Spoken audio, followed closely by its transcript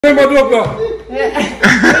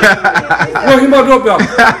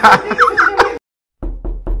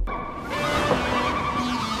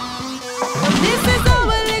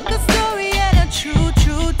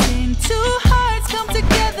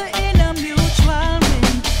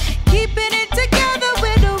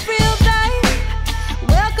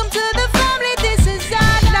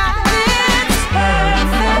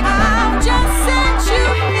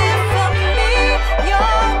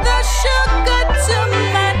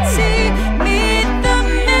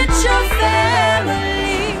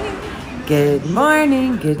Good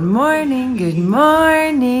morning, good morning, good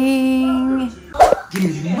morning.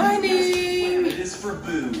 Good morning.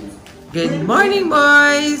 Good morning,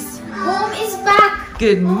 boys. Home is back.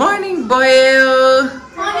 Good morning, boy.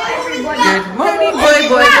 Good morning,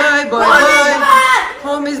 boy.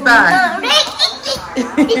 Home is back.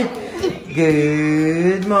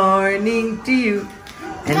 Good morning to you.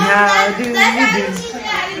 And how do you do?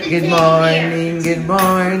 Good morning, good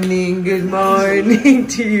morning, good morning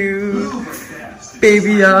to you,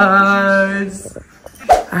 baby eyes.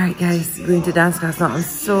 Alright guys, going to dance class now. I'm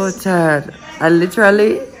so tired. I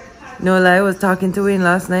literally, no lie, was talking to Wayne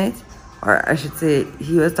last night. Or I should say,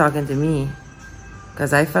 he was talking to me.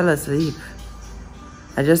 Because I fell asleep.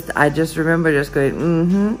 I just remember just going,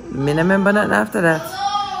 me not remember nothing after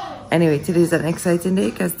that. Anyway, today's an exciting day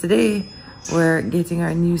because today we're getting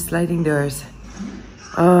our new sliding doors.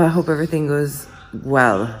 Oh, I hope everything goes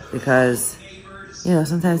well because, you know,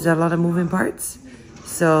 sometimes there are a lot of moving parts.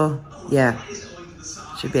 So, yeah,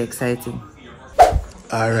 should be exciting.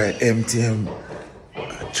 All right, MTM,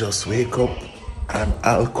 just wake up and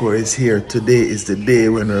Alcor is here. Today is the day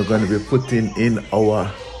when we're going to be putting in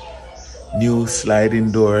our new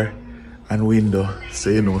sliding door and window. So,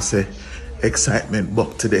 you know, say, excitement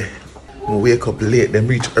buck today. We'll wake up late, them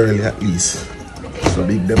reach early at least. So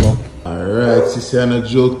big them up. Alright, sister, and a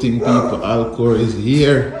joke thing, people. Alcor is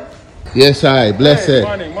here. Yes, I bless it.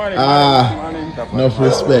 Morning. Enough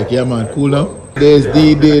respect. Yeah, man, cool now. Today's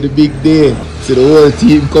D-Day, the big day. So the whole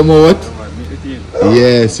team come out.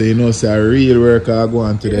 Yeah, so you know, so a real work I go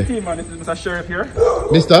on today. Team, man. This is Mr. Sheriff here.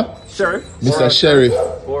 Mr. Sheriff. Mr. Sheriff.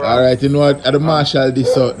 Alright, you know what? At the marshal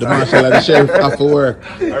this out. The marshal and the sheriff have to work.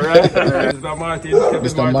 Alright, Mr. Martin.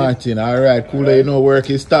 Mr. Martin. Alright, cool. You know work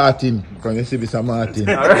is starting. From you see Mr. Martin.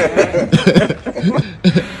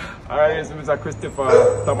 Alright, this is Mr.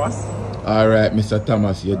 Christopher Thomas. Alright, Mr.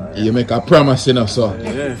 Thomas. You make a promise, you know, so.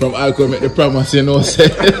 Yeah. From Alcor make the promise, you know, say.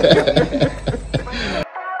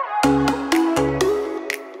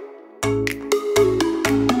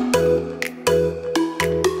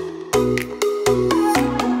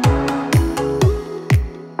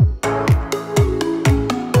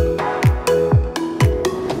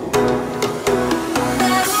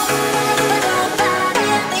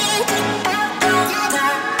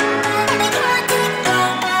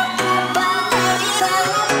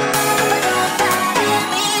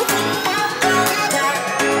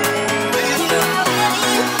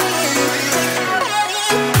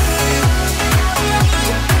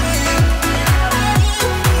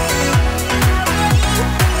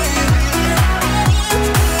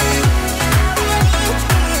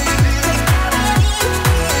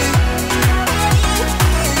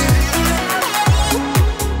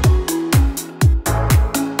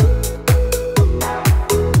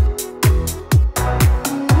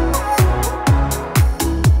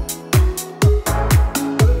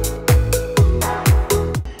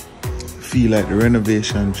 Feel like the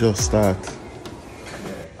renovation just start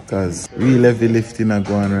because real heavy lifting are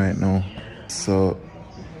going right now. So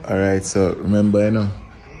alright, so remember, you know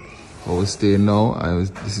how we stay now.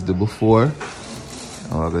 This is the before and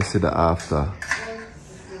we're gonna see the after.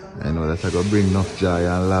 I know that I gonna bring enough joy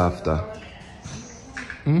and laughter.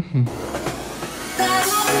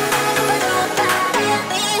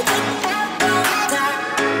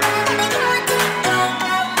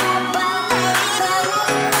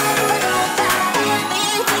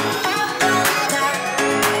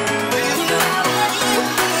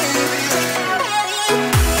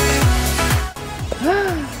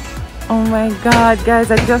 Oh my god,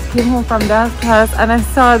 guys, I just came home from dance class and I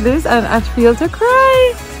saw this and I feel to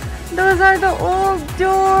cry. Those are the old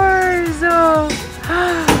doors. Oh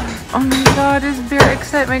my god, there's bare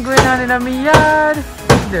excitement going on in my yard.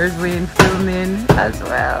 There's Wayne filming as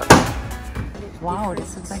well. Wow,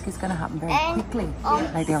 this looks like it's gonna happen very quickly.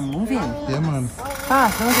 Like they're moving. Yeah, man.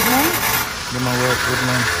 Fast, don't it, man? Them a work good,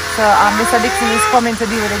 man. So Mr. Dixon is coming to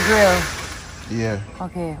deal with the grill. Yeah.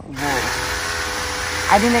 Okay, whoa.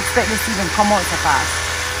 I didn't expect this to even come out so fast.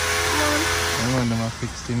 I want them to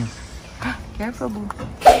fix things. Careful, boo.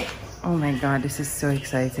 Oh my god, this is so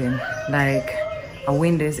exciting. Like, a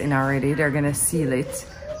window is in already. They're gonna seal it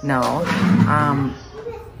now.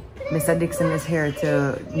 Mr. Dixon is here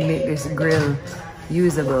to make this grill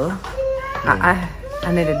usable.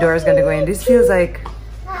 And then the door is gonna go in. This feels like,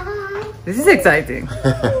 this is exciting.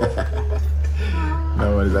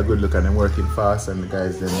 No, it's a good look and I'm working fast and the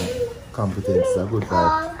guys then competent. It's a good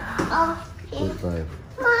vibe. Good vibe.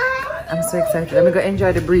 I'm so excited. Let me go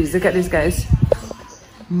enjoy the breeze. Look at this, guys.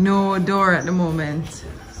 No door at the moment.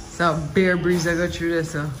 So bare breeze I go through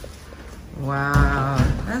this. So wow,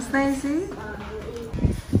 that's nice. See?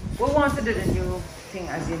 We want to do the new thing,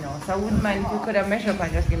 as you know. So I wouldn't mind if you could have measured up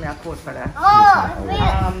and just give me a quote for that.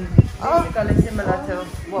 Basically similar to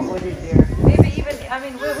what we did there. Maybe even, I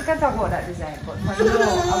mean, we can talk about that design, but for now,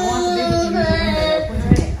 I want to be able to use the window you're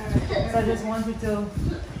putting in. So I just wanted to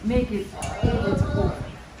make it able to open.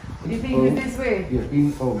 Do you think it this way? Yeah,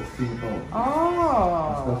 in out, in out.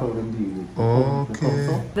 Oh. That's how them deal with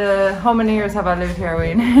it. Okay. How many years have I lived here,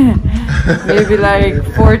 Wayne? Maybe like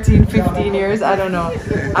 14, 15 years, I don't know.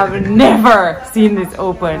 I've never seen this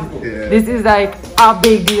open. Yeah. This is like a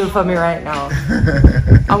big deal for me right now.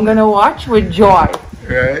 I'm gonna watch with joy.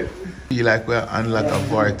 Right? Feel like we're unlock a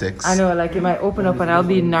vortex. I know, like it might open up and I'll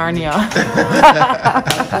be in Narnia.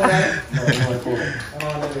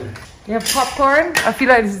 You have popcorn? I feel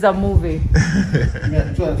like this is a movie.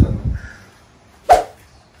 Yeah, try some.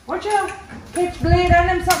 Watch out! Catch blade on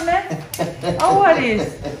them something? Oh, what is?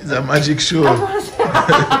 It's a magic show.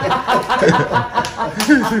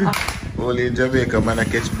 Only in Jamaica, man, I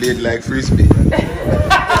catch blade like frisbee.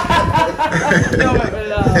 No, my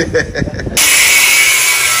love.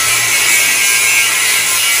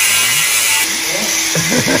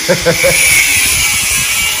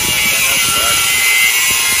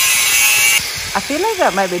 I feel like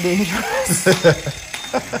that might be dangerous.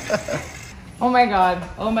 Oh my god,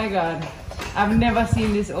 oh my god. I've never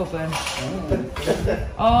seen this open.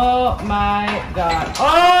 Oh my god,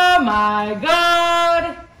 oh my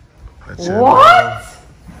god! What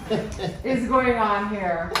is going on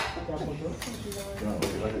here?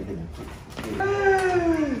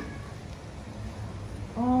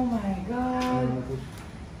 Oh my god.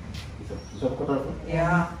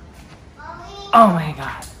 Yeah. Oh my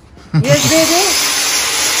god. Yes, baby?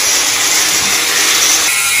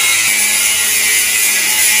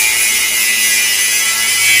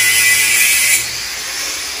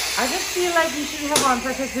 I just feel like you should have on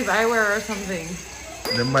protective eyewear or something.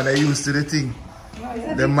 The man are used to the thing.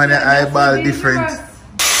 The man are eyeball different.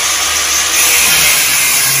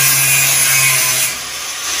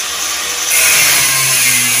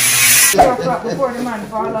 Before the man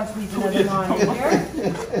fall asleep in the morning here,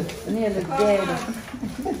 nearly dead.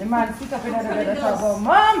 The man sit up in the bed and talk about,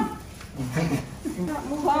 Mom!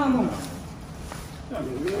 Mom!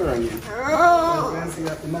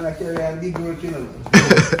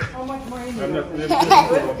 How much more you need?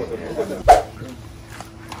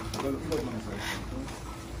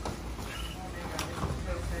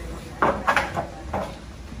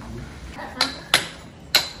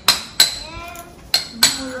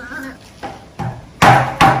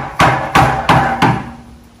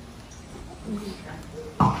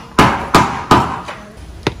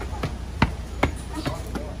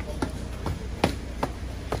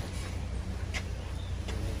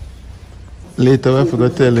 Later, I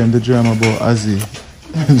forgot to tell them the drama about Ozzy.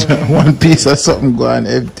 One piece of something go on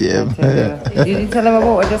MTM. Did you tell them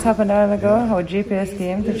about what just happened a while ago? How GPS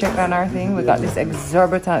came to check on our thing? We got this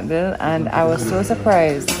exorbitant bill, and I was so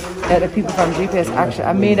surprised that the people from GPS actually.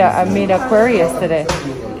 I made a query yesterday,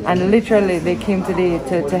 and literally they came today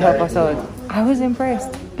to help us out. I was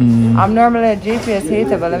impressed. I'm normally a GPS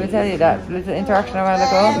hater, but let me tell you that little interaction a while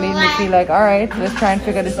ago made me feel like, all right, let's try and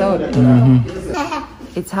figure this out.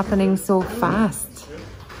 It's happening so fast.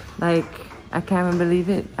 Like, I can't even believe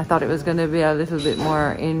it. I thought it was going to be a little bit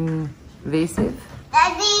more invasive.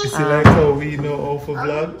 You see, like how we know how for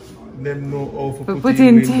vlog, them know how for Put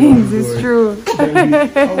in things, it's true.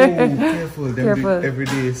 Careful, them Careful. do it every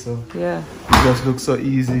day, so Yeah. it just looks so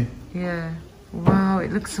easy. Yeah. Wow,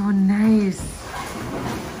 it looks so nice.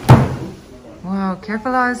 Wow,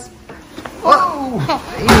 careful, Oz. Whoa!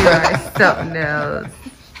 You are something else.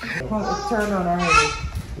 Turn on already.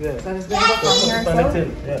 Yeah. So it's gonna go from here, so?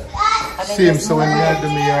 Yeah. Same, so when I do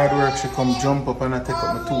my yard work, she come jump up and I take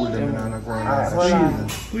up my tool, then I go on.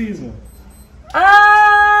 Squeeze, man.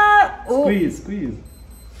 Ah! Oh. Squeeze.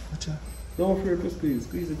 Watcha. Don't fear to squeeze.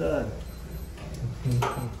 Squeeze it hard.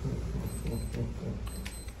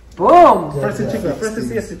 Boom! Press the trigger. Press the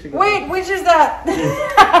safety trigger. Wait, which is that?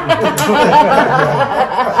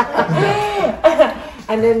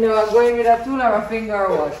 And then I'm going with a tool or a finger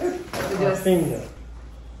or what? To just... Finger.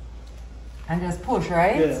 And just push,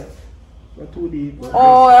 right? Yeah. Not too deep.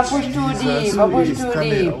 Oh, I push too deep. I push too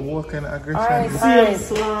deep. What kind of aggression? Alright, See, alright.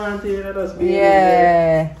 slant here, that's big.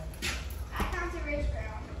 Yeah.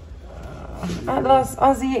 At last,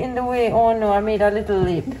 Ozzy in the way. Oh no, I made a little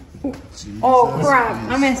lip. Oh crap,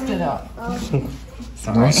 I messed it up. I'm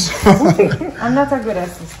not a good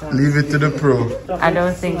assistant. Leave it to the pro. I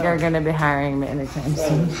don't think they're gonna be hiring me anytime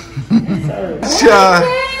soon. Sure.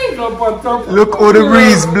 Look how the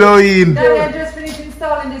breeze blowing. Daddy, I just finished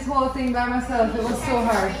installing this whole thing by myself. It was so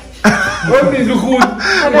hard. What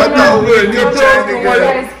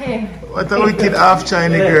a wicked half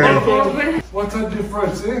China girl. What a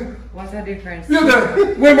difference, eh? What's the difference? Look at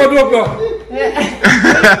that. Where my dog now?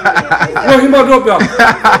 Where my dog now?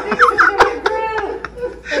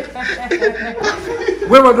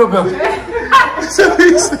 Where my dog now?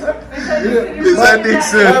 Mr.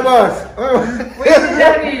 Dixon. Hi, boss.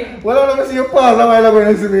 Well, I don't see your paws. I'm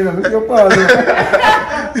going to see me. I see your paws.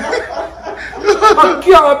 I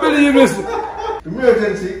can't believe this.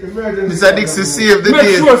 Emergency. Mr. Dixon saved the Make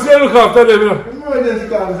day. sure you look after them, you know. Emergency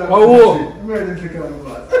comes. Oh, Emergency comes,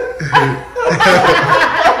 boss.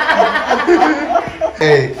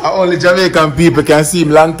 Hey, only Jamaican people can see him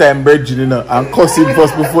long time virgin, you know, and cuss him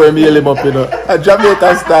first before him yell him up, you know. A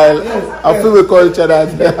Jamaican style. I feel we culture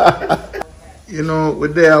that. You know,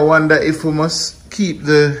 with there I wonder if we must keep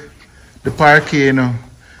the parquet, you know,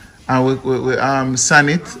 and we sand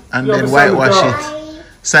it and then whitewash it.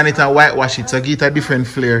 Sand it and whitewash it, so get a different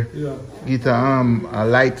flair. yeah. Get a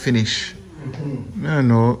light finish.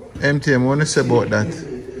 No, MTM, what do you say about that?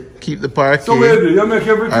 Keep the parquet So where do you make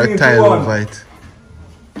everything or into tile one? over it.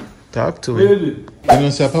 Talk to Where him. do? You know,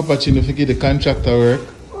 say Papa Chino if you get the contractor work.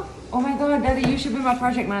 Oh my god, Daddy, you should be my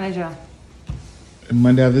project manager.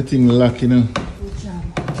 Man, they have the thing locked, you know.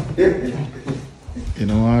 You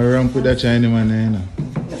know, I ramp with that Chinese man there, you know.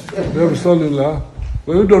 Them son-in-law.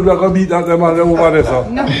 When you don't like a beat at them and them over there, sir.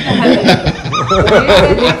 No, Daddy.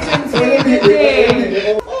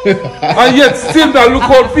 And yet still that look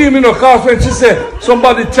out for him, you know, cause when she say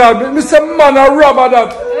somebody charge me say, man, I rob her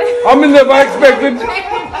that. I mean, never expected.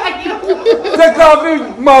 Take off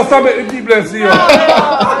the master, make the people and see you.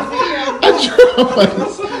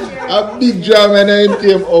 A big drama in the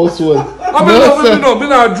MTM household. I'm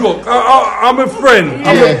not a joke. I'm a friend.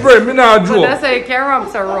 I'm a friend, I'm not a joke. That's how you can rub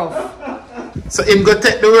so rough. So him go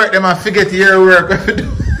take the work, them and forget your work.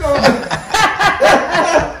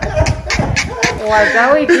 What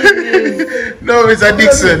are we doing? No, Mr.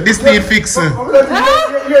 Dixon, this need fixing.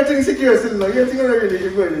 You're getting secure still now. You're getting really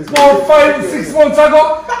good. 4, 5, 6 months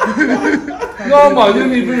ago? No, man, you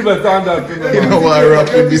need to be better than that. You know what rap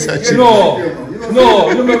with Mr. Chino. No,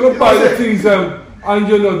 you make me buy the things and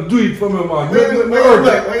you know, do it for me, man.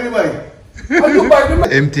 Where you buy? And you buy them.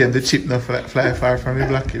 MTM, the chip not fly far from the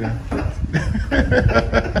block, you know.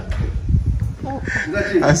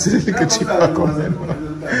 I see the little chip back on them.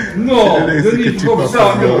 No, you need to go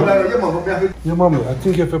start. Yeah, Yeah, mommy, I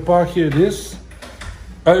think if you park here this,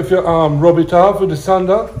 if you rub it off with the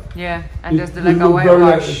sander, Yeah, and just do like a look very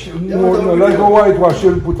whitewash. no, like a whitewash,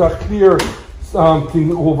 you'll put a clear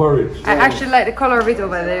thing over it. I actually like the color of it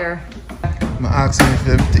over there. I'm asking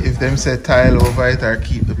if them say tile over it or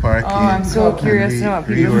keep the parquet. Oh, I'm so curious to know what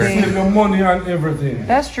people rework. think. Save your money and everything.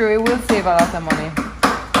 That's true, it will save a lot of money.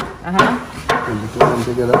 Put them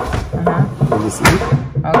together. Then you see.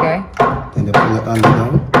 Okay. Then you pull it on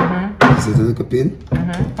down. This is a little pin.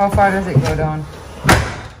 How far does it go down?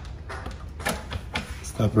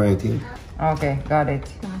 Stop right here. Okay, got it.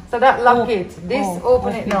 So that lock it. This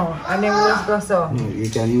open it now, and then we'll just go so. You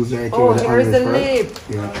can use right here. Oh, here is the lip.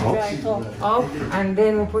 Yeah, Up, and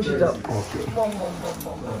then we'll push it up.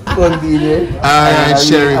 Convenient. Alright,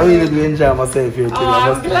 Sherry. I really do enjoy myself here today.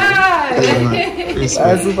 Oh, I'm glad.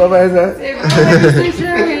 Hi, supervisor.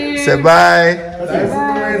 Say bye.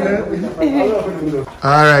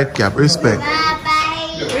 Alright, Cap, respect.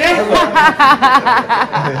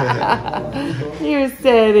 You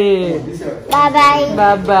said it. Bye-bye.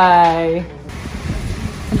 Bye-bye.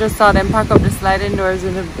 I just saw them pack up the sliding doors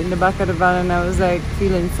in the back of the van, and I was like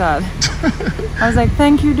feeling sad. I was like,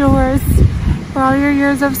 thank you, doors, for all your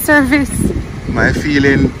years of service. My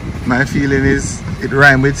feeling is it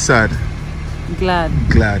rhyme with sad. Glad.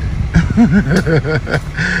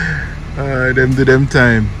 Them do them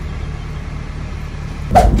time.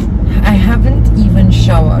 I haven't even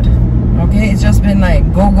showered. Okay, it's just been like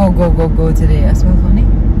go today. I smell funny.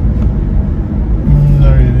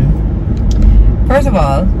 Not really. First of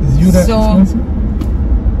all, Is you that so expensive?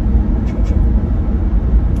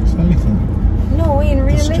 It's not little. no, Wayne,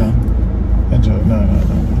 really? It's John. No.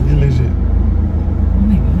 You're legit. Oh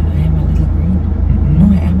my god, I am a little green. No,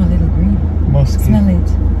 I am a little green. Smell it.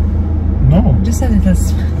 No. Just a little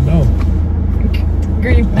smell. No.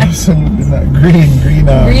 Green. Absolutely not. Green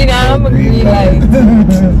arm. Green arm, green light.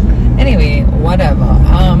 Anyway, whatever.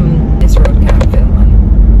 This road can't film on.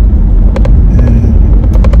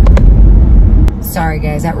 Sorry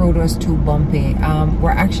guys, that road was too bumpy.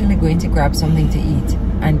 We're actually going to grab something to eat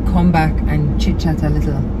and come back and chit chat a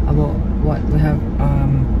little about what we have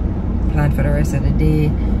planned for the rest of the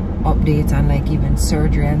day, updates on like even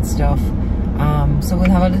surgery and stuff. So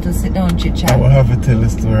we'll have a little sit down chit chat. I will have to tell a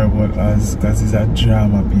story about us because it's a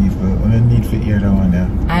drama, people. I don't need to hear that one there.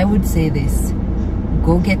 I would say this: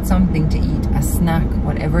 go get something to eat, a snack,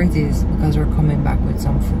 whatever it is, because we're coming back with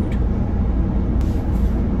some food.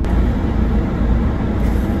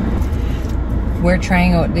 We're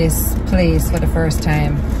trying out this place for the first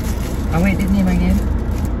time. Oh wait, the name again?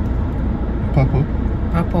 Papa?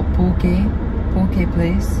 Papa Poke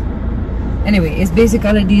place. Anyway, it's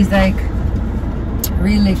basically these like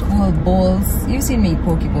really cool bowls. You've seen me eat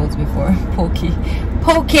poke bowls before. Poke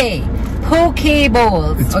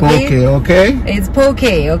bowls. It's okay? poke, okay? It's poke,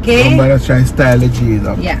 okay? Somebody's trying to style the G's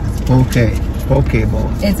up. Yeah. It's poke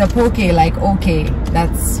bowls. It's a poke, like okay.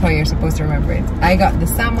 That's how you're supposed to remember it. I got the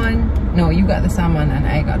salmon. No, you got the salmon and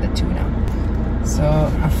I got the tuna. So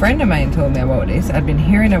a friend of mine told me about this. I'd been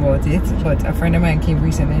hearing about it, but a friend of mine came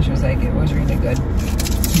recently and she was like, it was really good.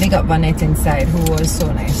 Big up Vanette inside, who was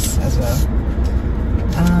so nice as well.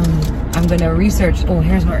 I'm gonna research. Oh,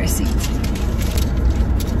 here's my receipt.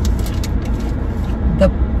 The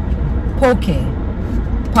poke,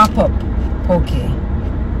 pop-up poke.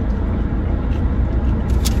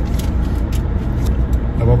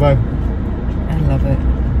 Bye-bye. I love it.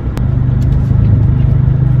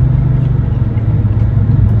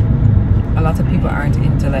 A lot of people aren't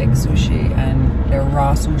into like sushi and the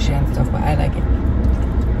raw sushi and stuff, but I like it.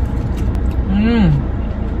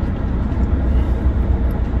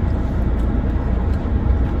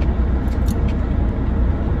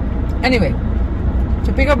 Anyway,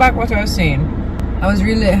 to pick up back what I was saying, I was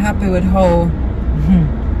really happy with how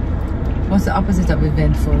what's the opposite of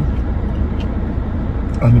eventful?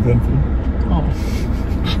 Uneventful. Oh.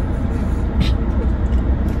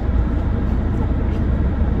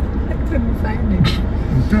 I couldn't find it.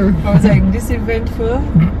 I was like, this eventful.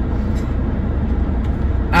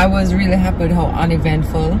 I was really happy with how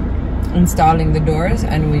uneventful installing the doors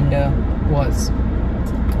and window was,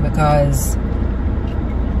 because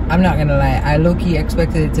I'm not gonna lie, I low-key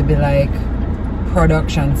expected it to be like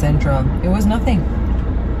production central. It was nothing.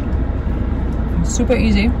 Super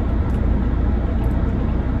easy.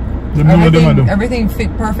 Everything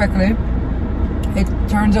fit perfectly. It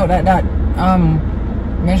turns out that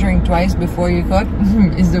measuring twice before you cut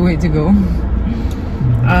is the way to go.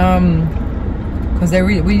 Because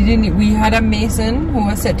we had a mason who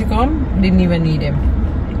was set to come, didn't even need him.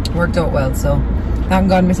 Worked out well, so thank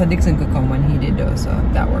God Mr. Dixon could come when he did though, so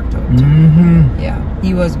that worked out. Yeah,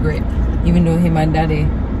 he was great, even though him and daddy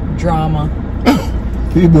drama.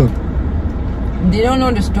 People, they don't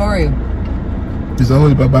know the story. it's a whole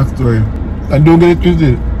heap of backstory. And don't get it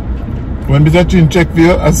twisted. When Mr. Chin check for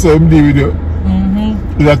you, I saw him deal with you.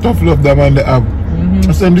 It's a tough love that man they have.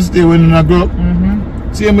 I saw him this day when I grow up.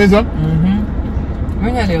 See him, Mr.? Let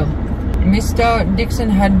me tell you, Mr. Dixon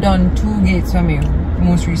had done 2 gates for me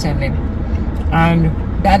most recently. And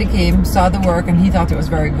daddy came, saw the work, and he thought it was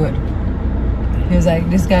very good. He was like,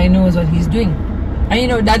 this guy knows what he's doing. And you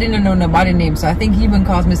know, daddy didn't know nobody's name, so I think he even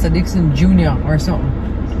calls Mr. Dixon Jr. or something.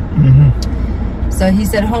 So he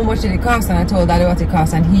said, how much did it cost? And I told daddy what it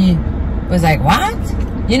cost, and he was like,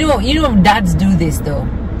 what? You know dads do this though.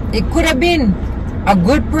 It could have been a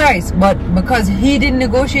good price, but because he didn't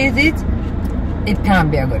negotiate it, it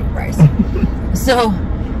can't be a good price. So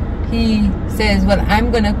he says, well,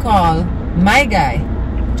 I'm gonna call my guy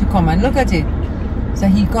to come and look at it. So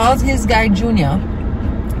he calls his guy Junior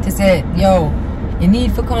to say, yo, you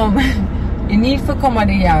need to come at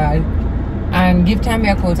the yard and give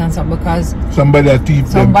Tami a quote and something, because somebody a thief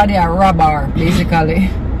them. Somebody a robber, basically.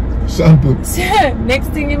 Sample. Next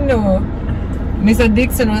thing you know, Mr.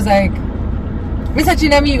 Dixon was like, Mr.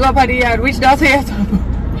 Chinami, go up at the yard, which daughter you talking?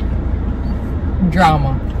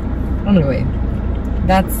 Drama. Anyway,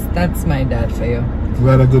 that's my dad for you. We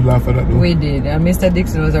had a good laugh at that though. We did, and Mr.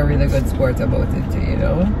 Dixon was a really good sport about it too, you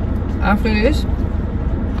know. After this,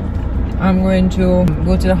 I'm going to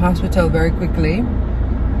go to the hospital very quickly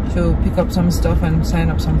to pick up some stuff and sign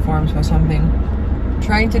up some forms for something.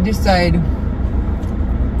 Trying to decide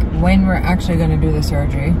when we're actually going to do the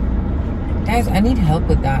surgery. Guys, I need help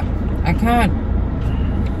with that. I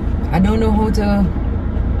don't know how to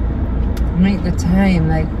make the time,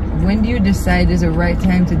 like when do you decide is the right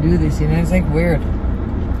time to do this? You know, it's like weird.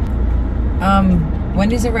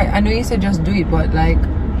 When is it right? I know you said just do it, but like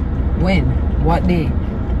when? What day?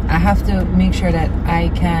 I have to make sure that I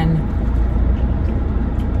can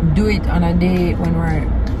do it on a day when we're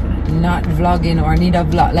not vlogging or need a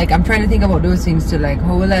vlog. Like I'm trying to think about those things too. Like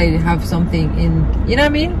how will I have something in, you know what I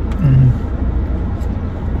mean?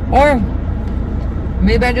 Or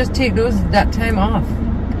maybe I just take that time off.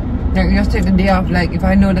 Like just take the day off. Like if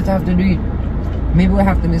I know that I have to do it, maybe we'll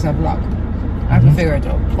have to miss a vlog. I have to figure it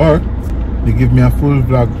out. Or they give me a full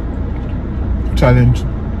vlog challenge,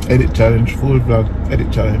 edit challenge, full vlog,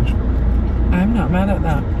 edit challenge. I'm not mad at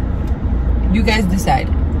that. You guys decide.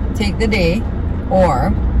 Take the day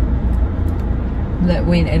or let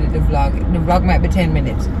Wayne edit the vlog. The vlog might be 10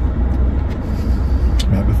 minutes.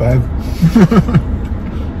 Might be 5.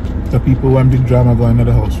 The people want big drama going to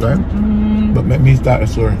the house, right? But let me start the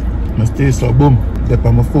story. I stay so boom, step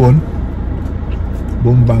on my phone,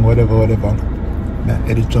 boom bang, whatever. I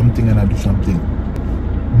edit something and I do something.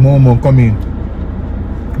 MoMo come in.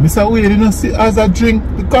 Mr. Wade, you know, see as I drink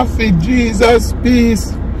the coffee, Jesus,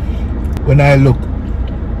 peace. When I look,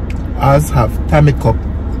 as have Tami cup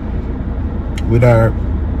with our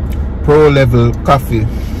pro level coffee,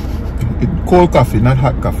 cold coffee, not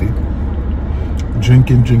hot coffee.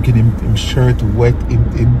 Drinking, him shirt wet,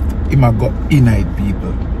 him a got in-eyed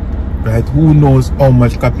people. Right? Who knows how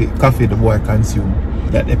much coffee the boy consumed.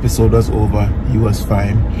 That episode was over, he was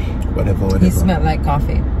fine, whatever. He smelled like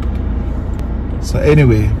coffee. So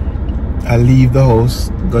anyway, I leave the house,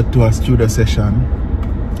 got to a studio session,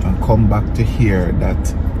 and come back to hear that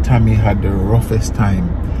Tami had the roughest time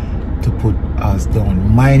to put us down.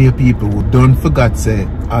 Mind you people, don't forget say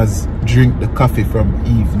us drink the coffee from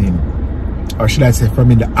evening, or should I say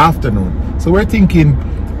from in the afternoon. So we're thinking,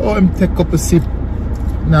 oh, I'm take up a sip,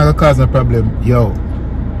 not gonna cause a problem. Yo,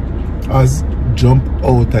 us jump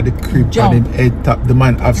out of the crib and him head tap. The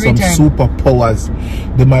man have some superpowers.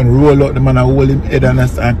 The man roll out, the man hold him head and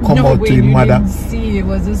come out to him mother. Didn't see, it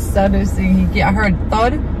was the saddest thing. I heard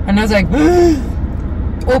thud and I was like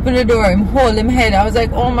open the door, him hold him head. I was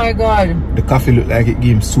like, oh my god. The coffee looked like it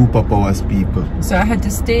gave him superpowers, people. So I had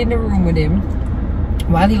to stay in the room with him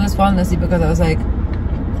while he was falling asleep because I was like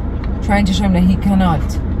trying to show him that he cannot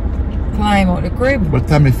climb out the crib. But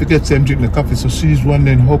Tami forgets him drink the coffee, so she's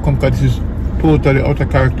wondering how come this is totally out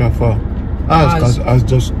of character for us, because us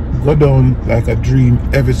just go down like a dream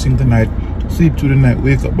every single night, sleep through the night,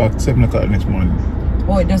 wake up back 7 o'clock the next morning.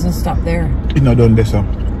 Oh, it doesn't stop there. It's not done there, so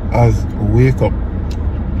as wake up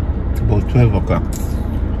about 12 o'clock.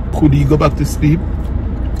 Could he go back to sleep?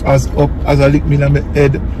 As up, as I lick me in my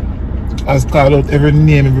head, as call out every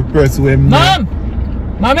name, every person where Mom!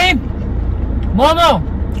 Mommy! Momo!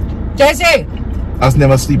 Jesse! As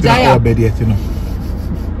never sleep in our bed yet, you know.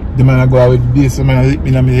 The man I go out with this, the man I lick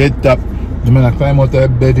me in my head top, the man I climb out of the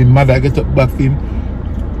bed, his mother I get up back for him.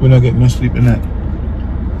 We don't get no sleep in that.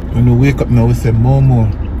 When we wake up now, we say,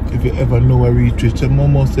 MoMo, if you ever know where we reach,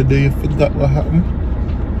 MoMo said, then you forgot what happened.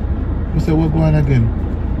 We say, what going on again?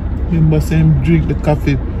 Remember saying drink the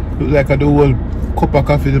coffee, look like the whole cup of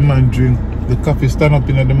coffee the man drink. The coffee stand up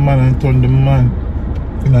in the man and turn the man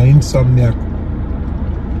in an insomniac.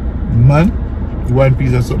 Man, one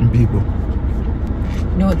piece of something, people.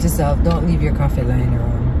 Note to self, don't leave your coffee lying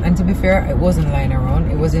around. And to be fair, it wasn't lying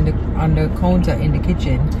around. It was on the counter in the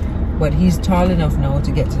kitchen. But he's tall enough now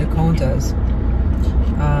to get to the counters.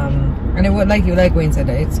 And it would, like Wayne said,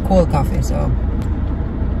 it's cold coffee, so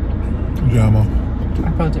drama.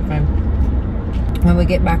 I found it fine. When we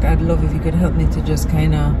get back, I'd love if you could help me to just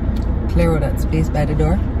kind of clear out that space by the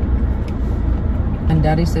door. And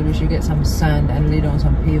Daddy said we should get some sand and lay down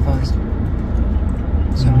some pavers.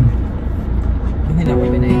 So I think that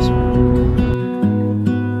would be nice.